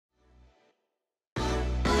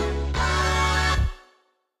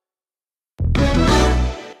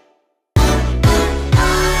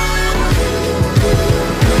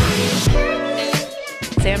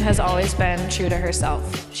has always been true to herself.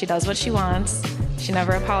 She does what she wants. She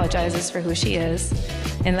never apologizes for who she is.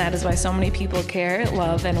 And that is why so many people care,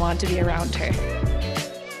 love, and want to be around her.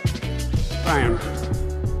 Ryan,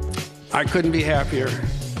 I couldn't be happier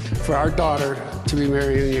for our daughter to be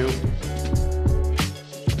marrying you.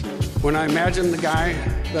 When I imagined the guy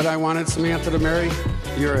that I wanted Samantha to marry,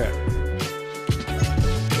 you're it.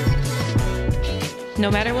 No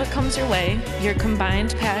matter what comes your way, your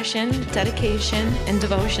combined passion, dedication, and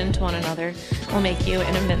devotion to one another will make you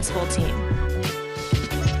an invincible team.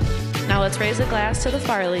 Now let's raise a glass to the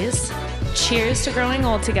Farleys. Cheers to growing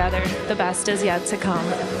old together. The best is yet to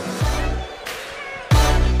come.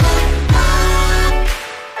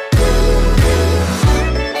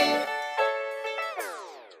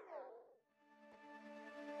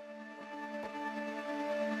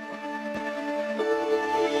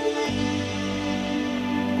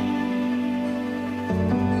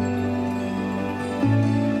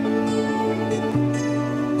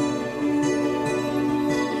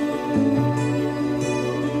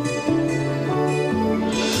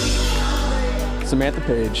 Samantha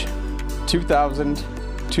Page,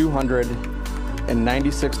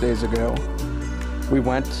 2,296 days ago, we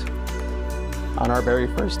went on our very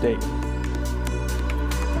first date.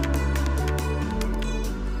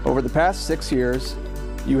 Over the past 6 years,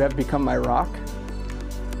 you have become my rock,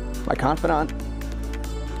 my confidant,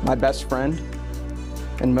 my best friend,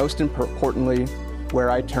 and most importantly,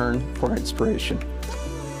 where I turn for inspiration.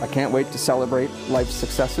 I can't wait to celebrate life's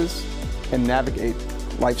successes and navigate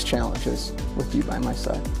life's challenges with you by my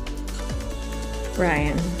side.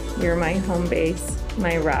 Ryan, you're my home base,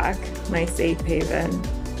 my rock, my safe haven.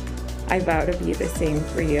 I vow to be the same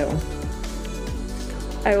for you.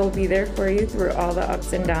 I will be there for you through all the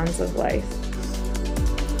ups and downs of life.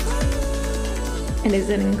 It is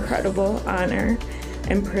an incredible honor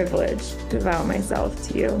and privilege to vow myself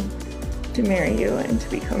to you, to marry you, and to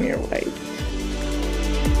become your wife.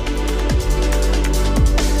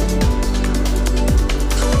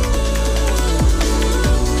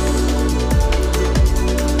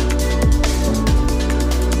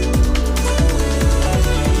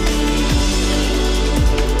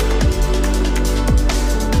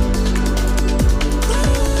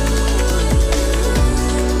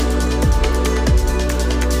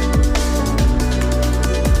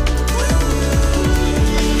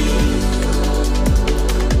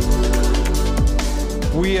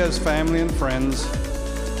 We as family and friends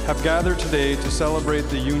have gathered today to celebrate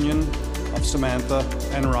the union of Samantha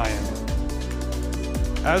and Ryan.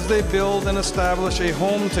 As they build and establish a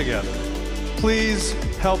home together, please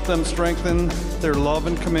help them strengthen their love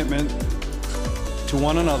and commitment to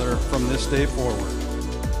one another from this day forward.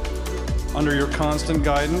 Under your constant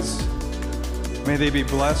guidance, may they be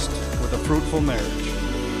blessed with a fruitful marriage.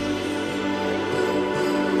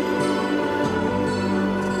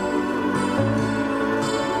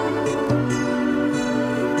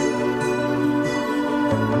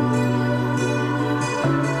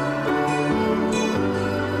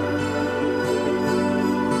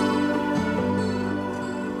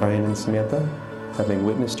 Ryan and Samantha, having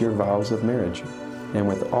witnessed your vows of marriage, and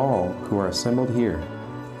with all who are assembled here,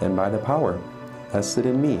 and by the power vested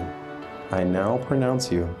in me, I now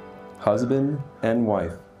pronounce you husband and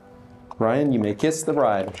wife. Ryan, you may kiss the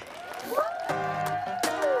bride.